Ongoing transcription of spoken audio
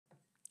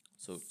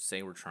So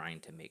say we're trying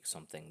to make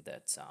something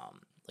that's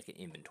like an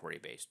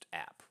inventory-based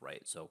app,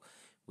 right? So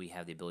we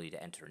have the ability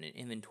to enter an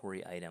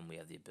inventory item. We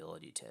have the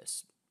ability to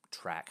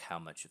track how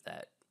much of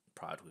that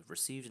product we've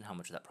received and how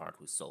much of that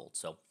product we sold.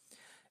 So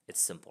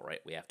it's simple, right?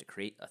 We have to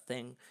create a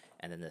thing,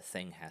 and then the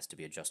thing has to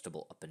be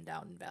adjustable up and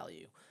down in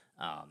value.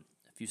 A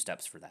few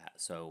steps for that.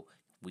 So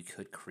we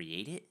could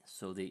create it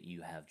so that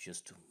you have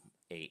just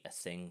a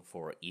thing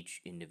for each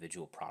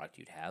individual product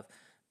you'd have,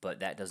 but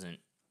that doesn't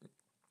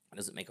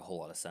make a whole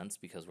lot of sense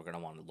because we're going to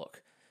want to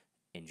look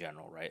in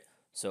general, right?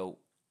 So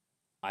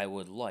I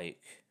would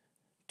like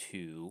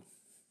to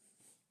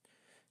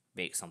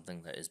make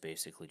something that is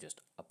basically just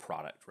a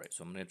product, right?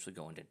 So I'm going to actually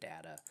go into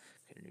data,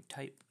 get a new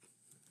type,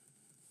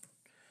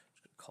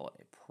 call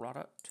it a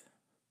product.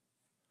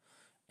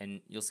 And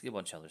you'll see a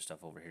bunch of other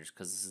stuff over here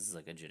because this is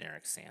like a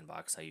generic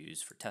sandbox I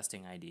use for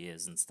testing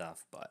ideas and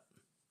stuff, but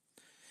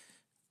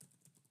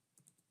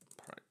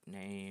product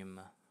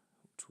name,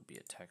 which will be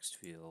a text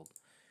field,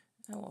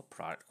 and we'll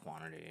product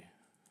quantity,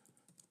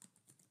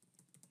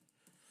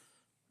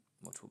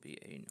 which will be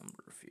a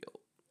number field.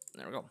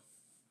 There we go.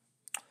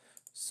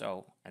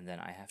 So, and then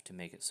I have to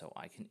make it so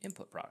I can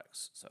input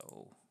products.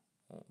 So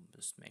we'll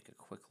just make a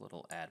quick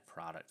little add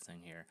product thing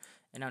here.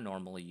 And now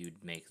normally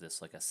you'd make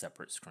this like a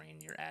separate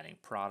screen. You're adding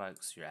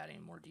products, you're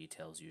adding more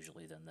details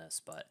usually than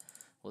this, but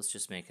let's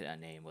just make it a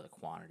name with a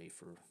quantity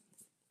for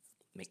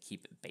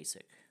keep it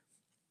basic.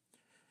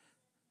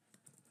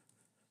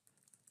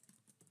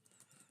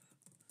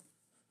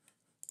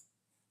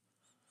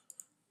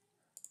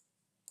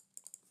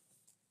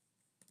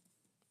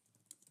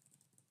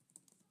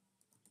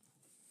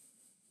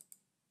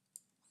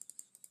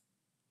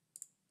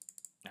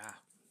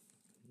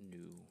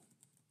 New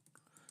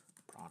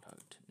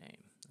product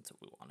name. That's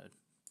what we wanted.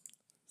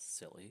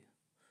 Silly.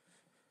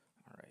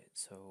 Alright,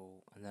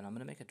 so, and then I'm going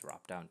to make a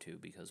drop down too,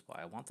 because why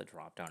I want the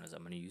drop down is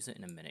I'm going to use it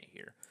in a minute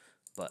here,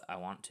 but I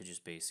want to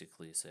just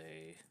basically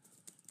say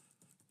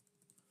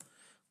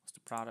list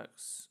of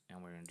products,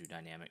 and we're going to do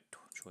dynamic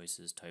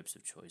choices. Types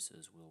of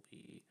choices will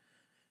be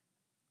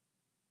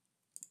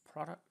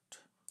product.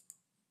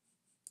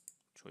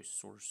 Choice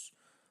source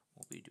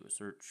will be do a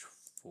search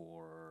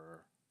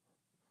for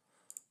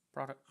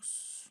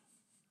products,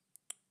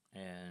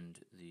 and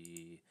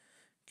the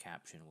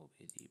caption will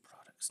be the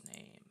product's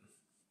name.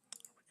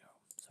 There we go.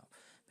 So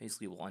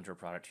basically we'll enter a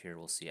product here,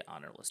 we'll see it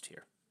on our list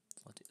here.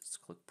 Let's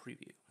click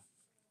preview.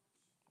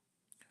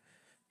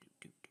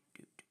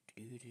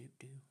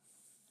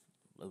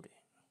 Loading.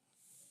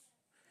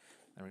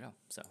 There we go.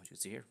 So as you can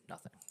see here,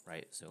 nothing,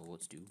 right? So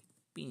let's do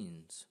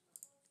beans.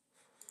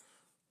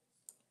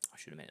 I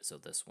should have made it so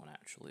this one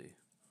actually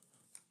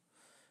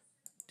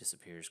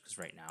disappears, because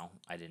right now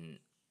I didn't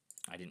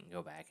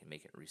go back and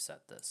make it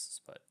reset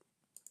this, but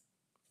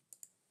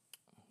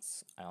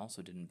I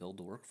also didn't build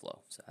the workflow,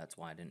 so that's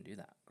why I didn't do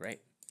that.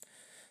 Great.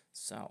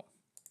 So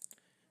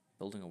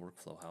building a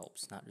workflow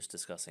helps, not just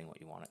discussing what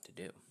you want it to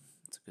do.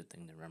 It's a good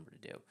thing to remember to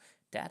do.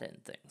 Data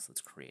and things.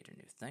 Let's create a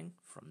new thing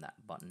from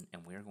that button,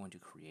 and we're going to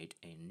create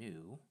a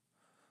new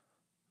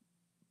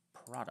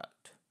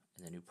product.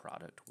 And the new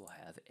product will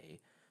have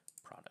a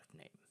product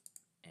name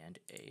and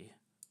a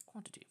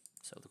quantity.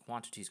 So the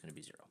quantity is going to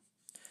be 0.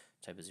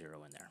 Type a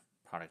 0 in there.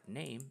 Product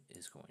name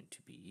is going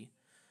to be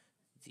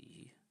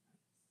the,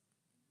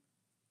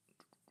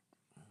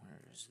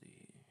 where is the,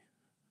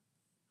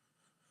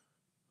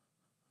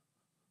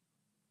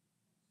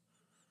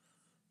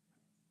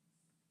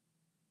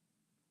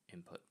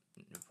 input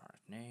new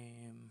product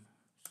name,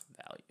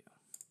 value.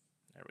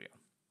 There we go.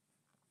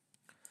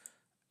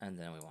 And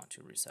then we want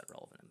to reset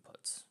relevant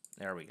inputs.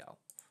 There we go.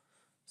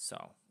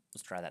 So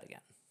let's try that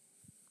again.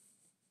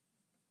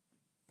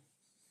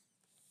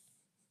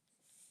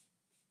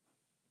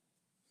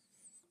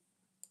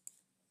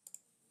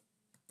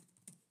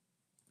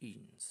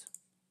 Beans,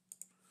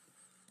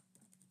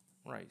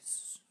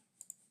 rice,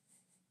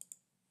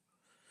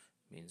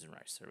 beans and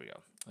rice. There we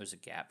go. There's a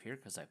gap here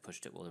because I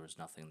pushed it while there was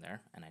nothing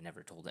there, and I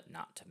never told it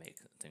not to make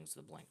things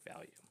with a blank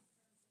value.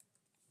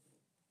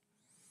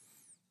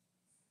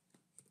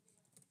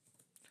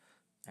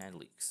 And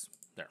leeks.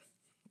 There.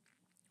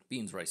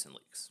 Beans, rice, and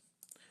leeks.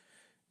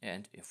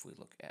 And if we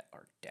look at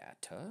our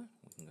data,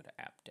 we can go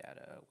to app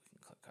data, we can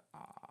click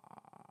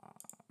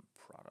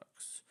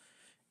products,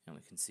 and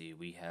we can see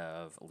we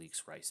have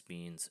leeks, rice,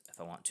 beans. If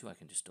I want to, I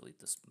can just delete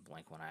this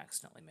blank one I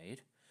accidentally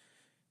made.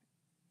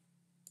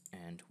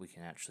 And we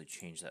can actually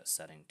change that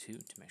setting too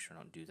to make sure I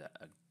don't do that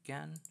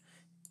again.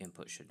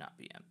 Input should not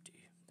be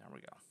empty. There we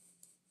go.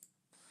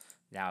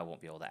 Now I won't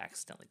be able to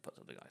accidentally put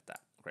something like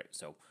that. Great.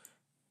 So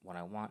what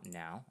I want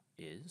now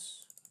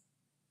is,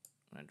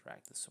 I'm going to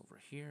drag this over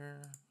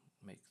here,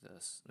 make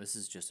this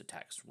is just a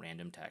text,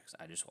 random text.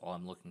 All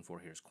I'm looking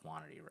for here is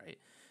quantity, right?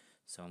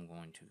 So I'm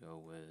going to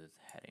go with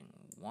heading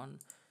 1,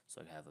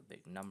 so I have a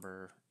big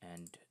number,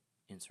 and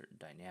insert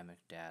dynamic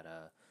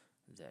data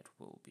that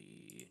will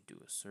be do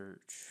a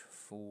search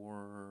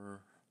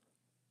for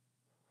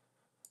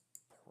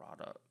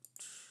product,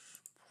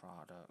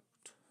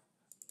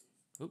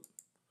 oop,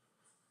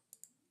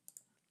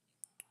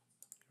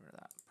 get rid of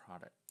that,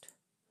 product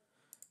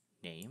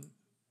name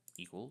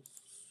equals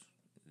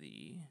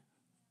the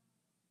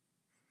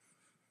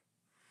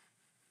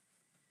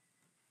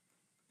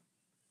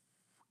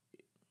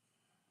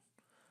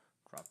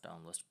drop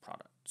down list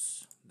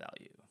products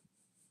value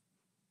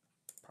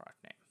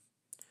product name.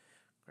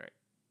 Great.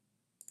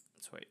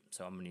 Let's wait.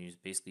 So I'm going to use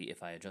basically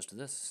if I adjust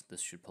this,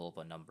 this should pull up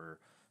a number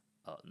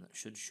and it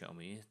should show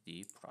me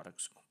the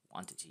product's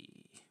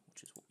quantity,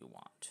 which is what we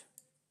want.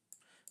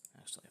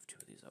 Actually, I have two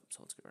of these up, so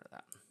let's get rid of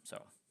that.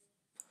 So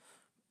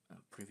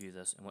preview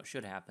this, and what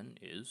should happen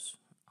is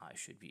I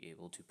should be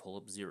able to pull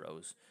up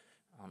zeros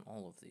on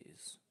all of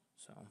these.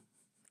 So,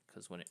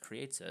 because when it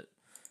creates it,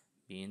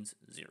 beans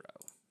 0,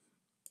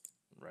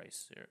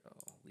 rice 0,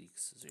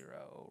 leeks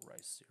 0,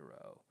 rice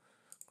 0.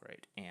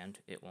 Great, and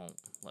it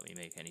won't let me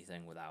make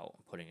anything without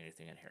putting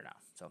anything in here now.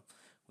 So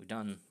we've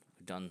done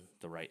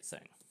the right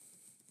thing.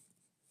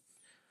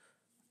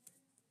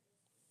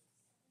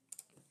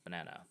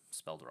 Banana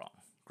spelled wrong.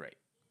 Great.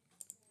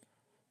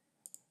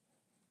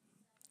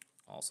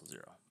 Also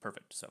 0.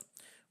 Perfect. So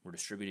we're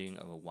distributing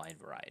a wide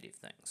variety of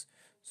things.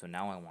 So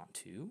now I want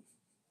to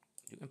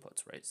do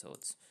inputs, right? So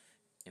let's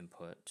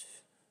input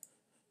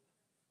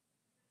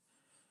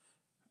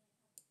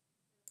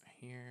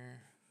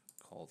here,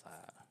 call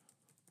that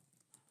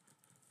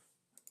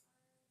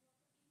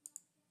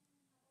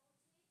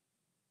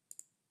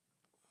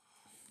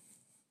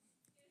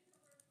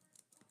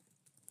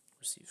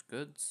receives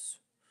goods.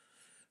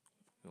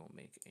 We will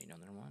make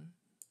another one,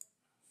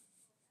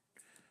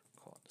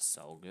 call it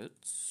sell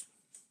goods.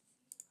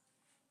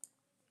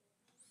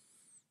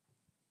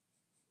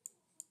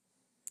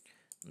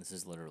 And this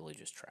is literally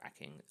just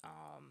tracking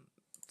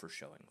for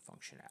showing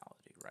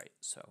functionality, right?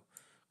 So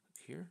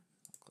click here,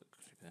 click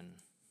in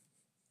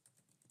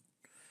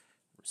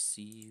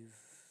receive,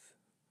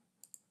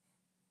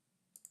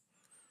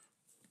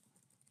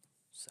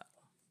 sell.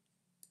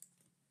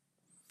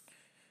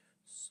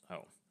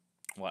 So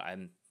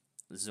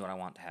this is what I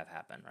want to have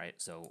happen, right?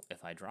 So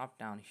if I drop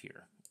down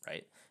here,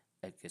 right,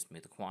 it gives me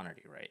the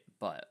quantity, right?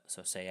 But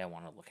so say I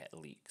want to look at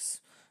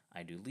leeks.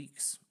 I do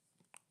leeks,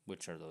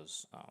 which are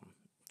those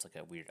it's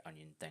like a weird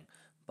onion thing,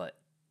 but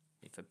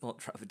if I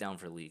drop it down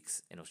for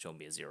leeks, it'll show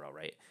me a 0,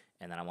 right?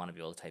 And then I want to be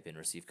able to type in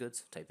receive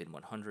goods, type in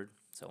 100,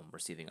 so I'm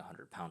receiving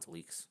 100 pounds of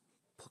leeks,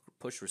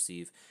 push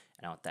receive,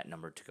 and I want that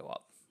number to go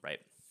up,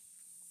 right?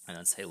 And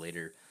then say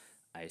later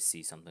I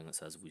see something that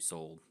says we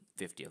sold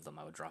 50 of them,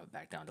 I would drop it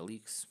back down to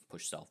leeks,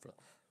 push sell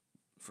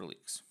for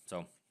leeks.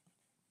 So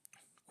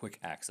quick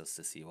access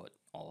to see what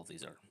all of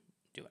these are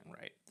doing,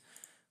 right?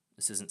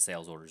 This isn't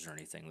sales orders or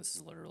anything, this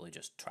is literally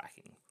just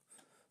tracking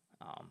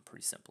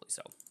pretty simply.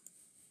 So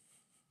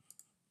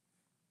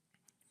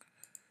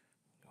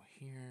go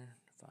here,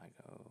 if I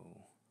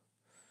go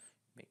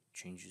make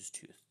changes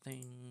to a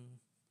thing,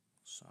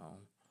 so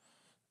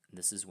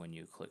this is when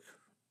you click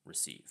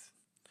receive.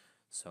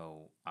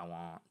 So I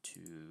want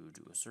to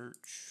do a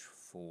search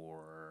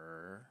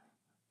for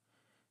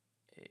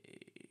a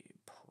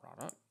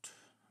product.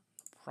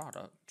 The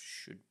product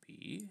should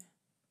be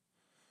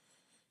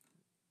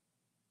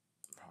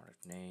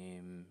product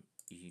name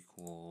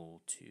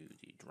equal to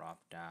the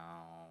drop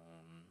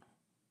down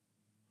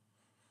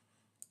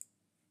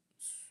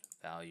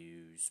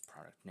values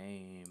product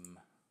name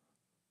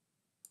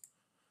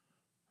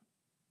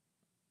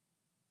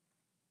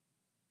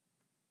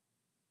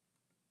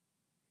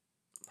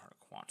product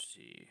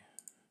quantity.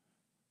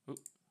 Oop.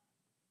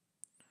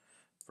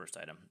 First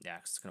item. Yeah,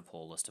 it's going to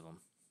pull a list of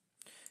them.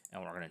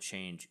 And what we're going to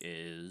change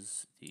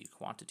is the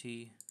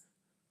quantity.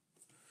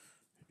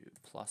 Do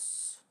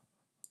plus.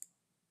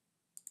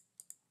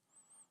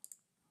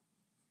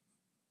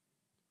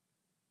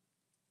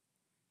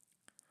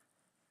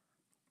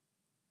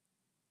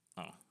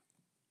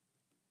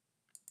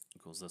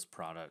 Equals this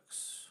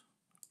product's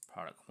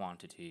product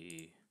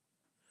quantity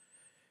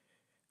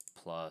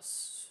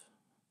plus,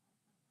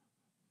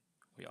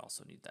 we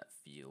also need that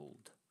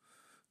field,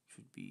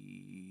 should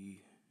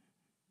be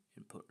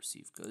input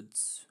receive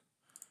goods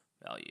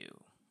value.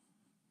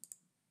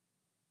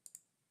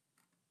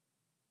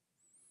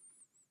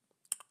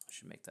 I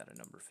should make that a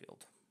number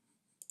field.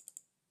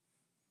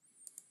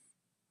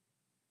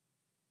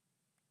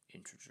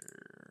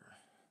 Integer.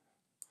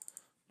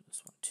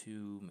 This one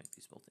too, make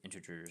these both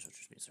integers, which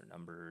just means they're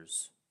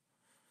numbers.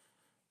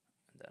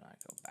 And then I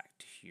go back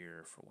to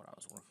here for what I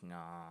was working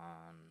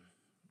on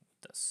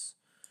with this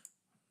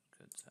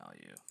goods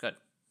value. Good.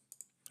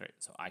 Great.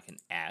 So I can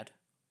add,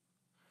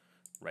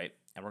 right?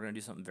 And we're going to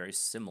do something very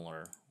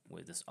similar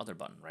with this other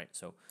button, right?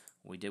 So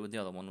what we did with the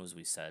other one was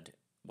we said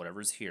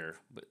whatever's here,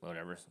 but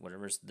whatever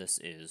this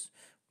is,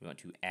 we want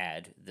to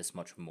add this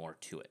much more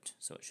to it.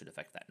 So it should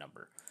affect that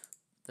number.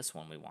 This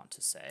one we want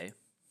to say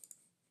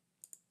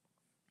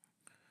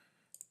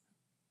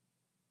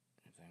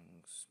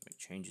make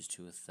changes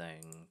to a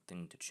thing.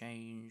 Thing to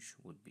change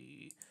would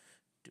be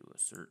do a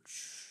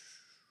search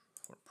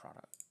for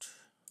product.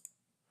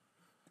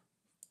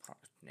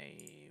 Product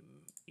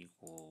name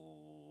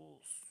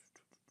equals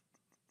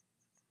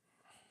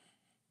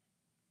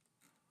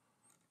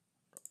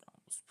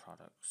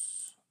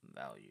products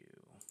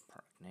value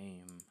product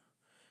name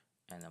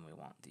And then we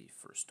want the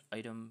first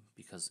item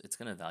because it's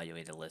going to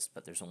evaluate a list,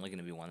 but there's only going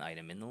to be one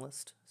item in the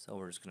list. So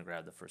we're just going to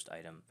grab the first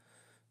item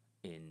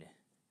in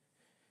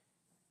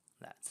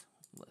that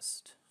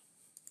list.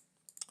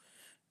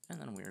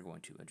 And then we are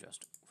going to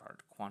adjust our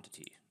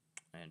quantity.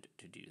 And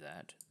to do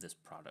that, this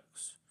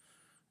products,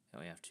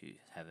 and we have to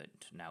have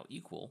it now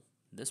equal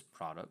this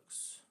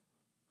products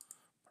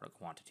product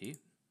quantity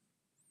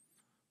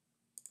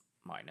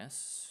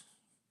minus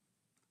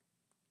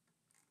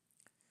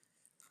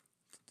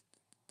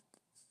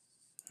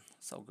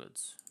sell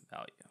goods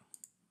value.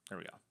 There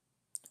we go.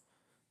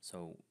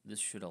 So this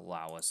should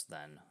allow us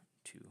then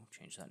to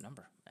change that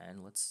number.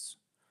 And let's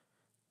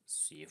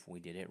see if we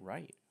did it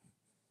right.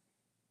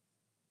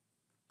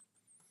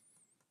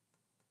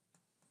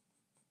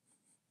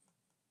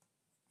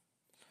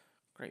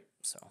 Great.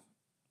 So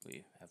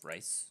we have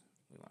rice.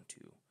 We want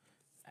to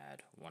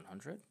add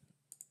 100.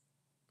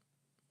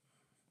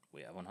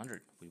 We have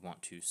 100. We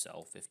want to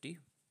sell 50.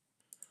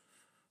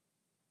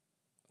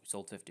 We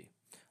sold 50.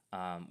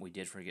 We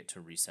did forget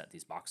to reset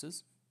these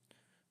boxes,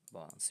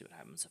 but let's see what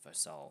happens if I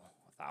sell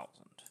 1,000.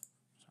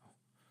 So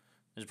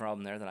there's a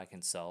problem there that I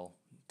can sell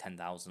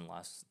 10,000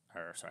 less,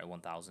 or sorry,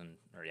 1,000,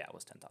 or yeah, it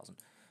was 10,000.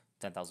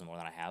 10,000 more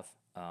than I have.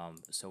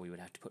 So we would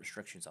have to put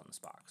restrictions on this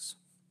box.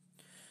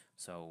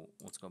 So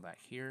let's go back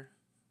here.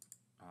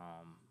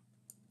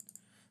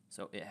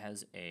 So it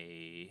has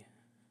a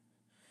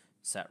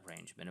set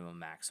range, minimum,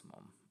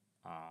 maximum,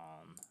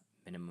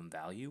 minimum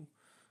value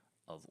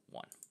of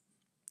 1.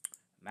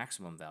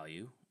 Maximum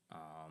value,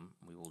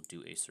 we will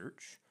do a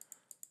search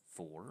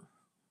for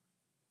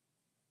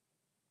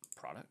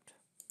product.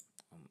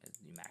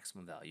 The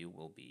maximum value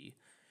will be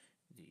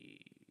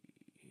the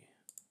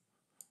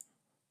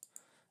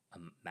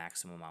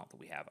maximum amount that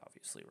we have,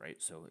 obviously, right?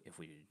 So if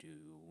we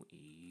do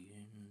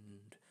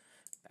and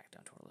back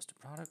down to our list of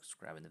products,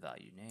 grabbing the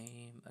value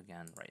name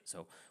again, right?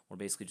 So we're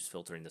basically just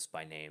filtering this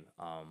by name.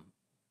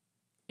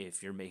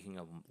 If you're making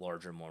a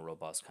larger, more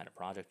robust kind of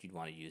project, you'd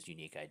want to use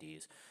unique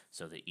IDs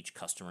so that each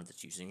customer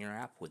that's using your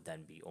app would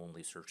then be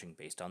only searching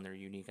based on their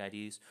unique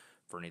IDs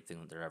for anything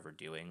that they're ever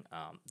doing.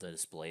 The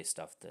display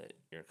stuff that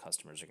your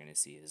customers are going to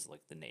see is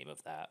like the name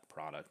of that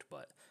product,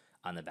 but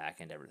on the back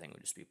end, everything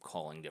would just be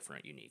calling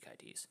different unique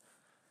IDs.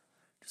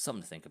 Just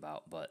something to think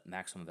about, but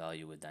maximum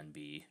value would then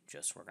be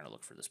just we're going to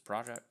look for this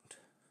project,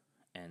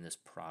 and this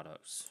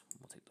product's,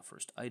 we'll take the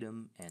first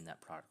item, and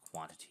that product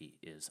quantity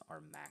is our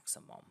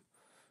maximum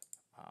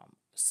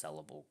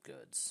sellable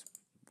goods.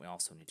 We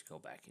also need to go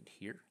back in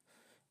here,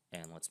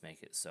 and let's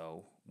make it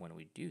so when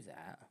we do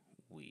that,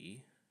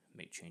 we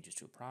make changes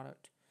to a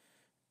product,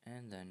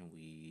 and then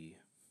we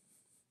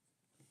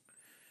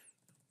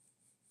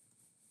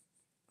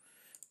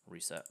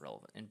reset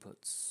relevant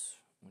inputs.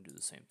 We'll do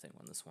the same thing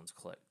when this one's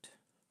clicked.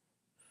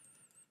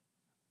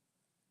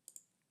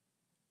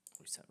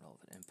 Reset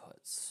relevant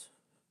inputs.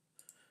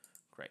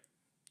 Great.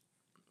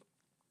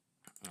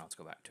 Now let's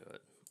go back to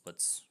it.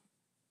 Let's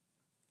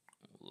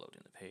load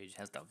in the page. It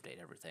has to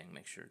update everything.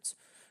 Make sure it's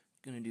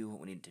going to do what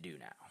we need to do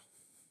now.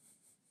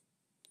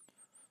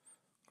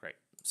 Great.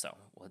 So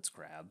let's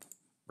grab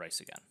rice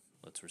again.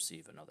 Let's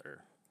receive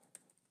another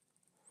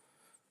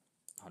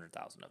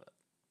 100,000 of it.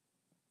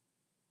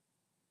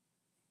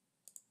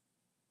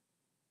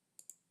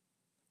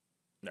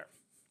 There.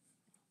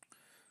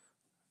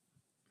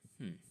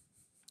 I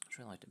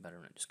really liked it better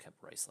when it just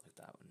kept rice like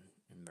that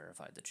and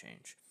verified the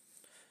change.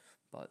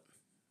 But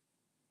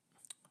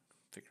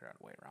figure out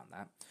a way around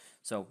that.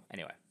 So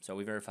anyway, so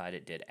we verified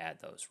it did add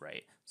those,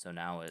 right? So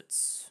now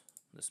it's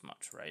this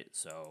much, right?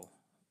 So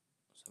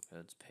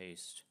goods,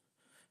 paste,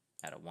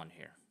 add a 1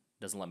 here.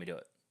 Doesn't let me do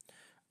it.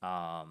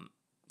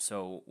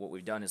 So what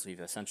we've done is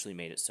we've essentially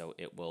made it so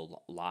it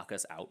will lock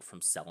us out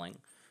from selling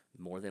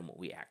more than what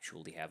we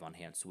actually have on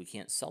hand. So we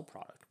can't sell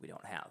product we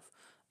don't have.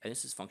 And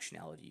this is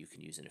functionality you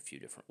can use in a few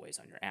different ways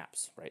on your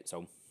apps, right?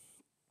 So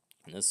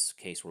in this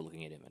case, we're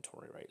looking at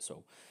inventory, right?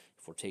 So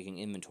if we're taking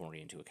inventory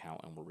into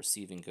account and we're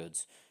receiving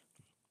goods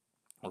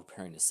or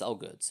preparing to sell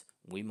goods,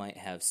 we might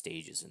have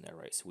stages in there,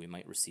 right? So we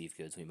might receive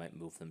goods, we might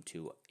move them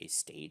to a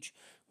stage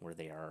where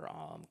they are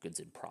goods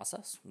in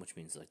process, which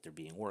means like they're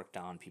being worked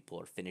on, people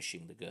are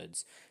finishing the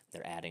goods,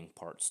 they're adding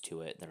parts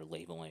to it, they're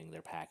labeling,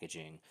 they're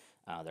packaging,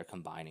 they're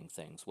combining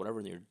things,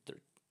 whatever the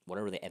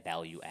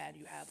value add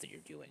you have that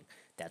you're doing,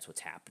 that's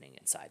what's happening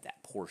inside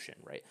that portion,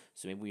 right?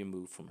 So maybe we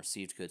move from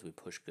received goods, we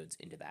push goods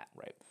into that,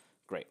 right?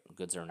 Great,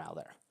 goods are now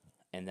there.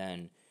 And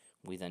then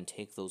we then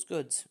take those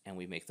goods and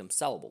we make them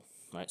sellable,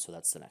 right? So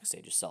that's the next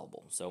stage is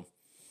sellable. So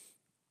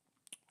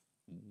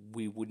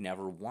we would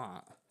never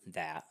want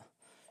that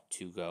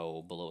to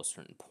go below a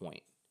certain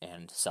point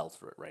and sell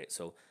through it, right?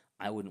 So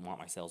I wouldn't want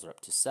my sales rep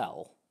to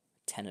sell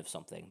 10 of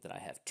something that I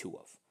have 2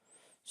 of.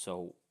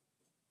 So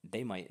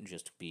they might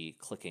just be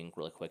clicking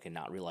really quick and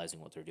not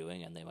realizing what they're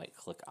doing, and they might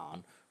click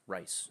on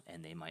rice,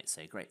 and they might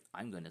say, great,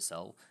 I'm going to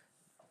sell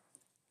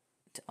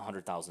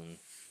 100,000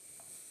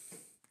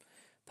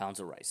 pounds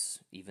of rice,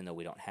 even though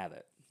we don't have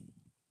it.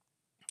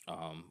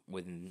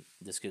 When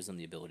this gives them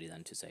the ability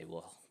then to say,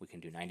 well, we can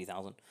do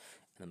 90,000, and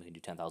then we can do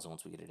 10,000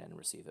 once we get it in and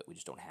receive it. We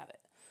just don't have it,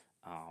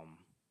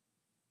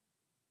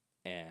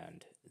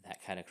 and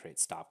that kind of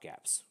creates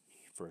stopgaps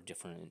for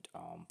different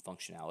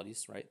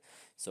functionalities, right?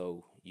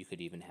 So you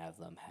could even have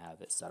them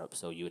have it set up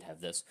so you would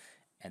have this,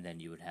 and then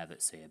you would have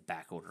it say a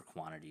back order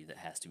quantity that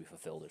has to be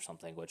fulfilled or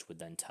something, which would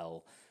then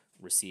tell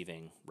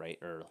receiving, right,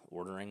 or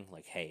ordering,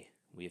 like, hey,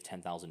 we have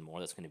 10,000 more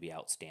that's going to be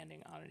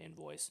outstanding on an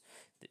invoice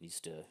that needs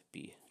to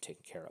be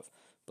taken care of.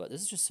 But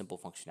this is just simple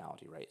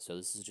functionality, right? So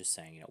this is just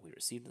saying, we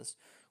received this,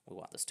 we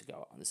want this to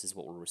go. This is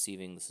what we're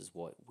receiving, this is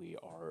what we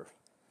are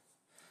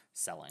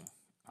selling.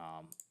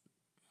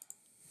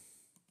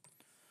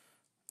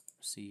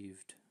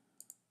 Received,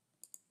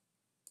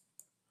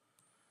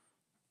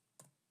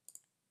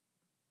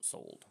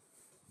 sold.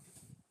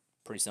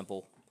 Pretty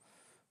simple,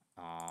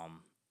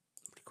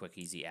 pretty quick,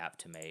 easy app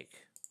to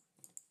make.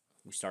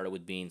 We started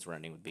with beans, we're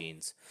ending with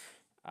beans.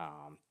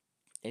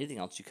 Anything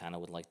else you kind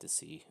of would like to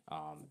see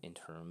in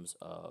terms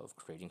of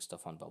creating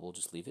stuff on Bubble,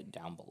 just leave it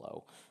down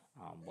below.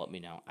 Let me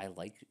know. I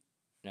like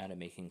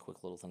making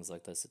quick little things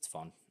like this. It's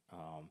fun.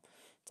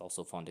 It's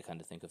also fun to kind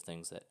of think of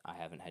things that I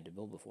haven't had to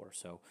build before.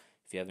 So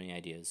if you have any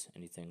ideas,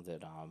 anything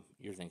that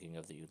you're thinking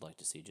of that you'd like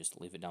to see, just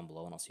leave it down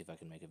below and I'll see if I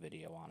can make a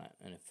video on it.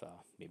 And if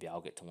maybe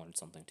I'll get to learn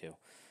something too,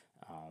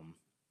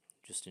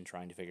 just in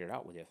trying to figure it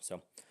out with you.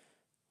 So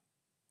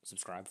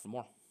subscribe for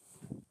more.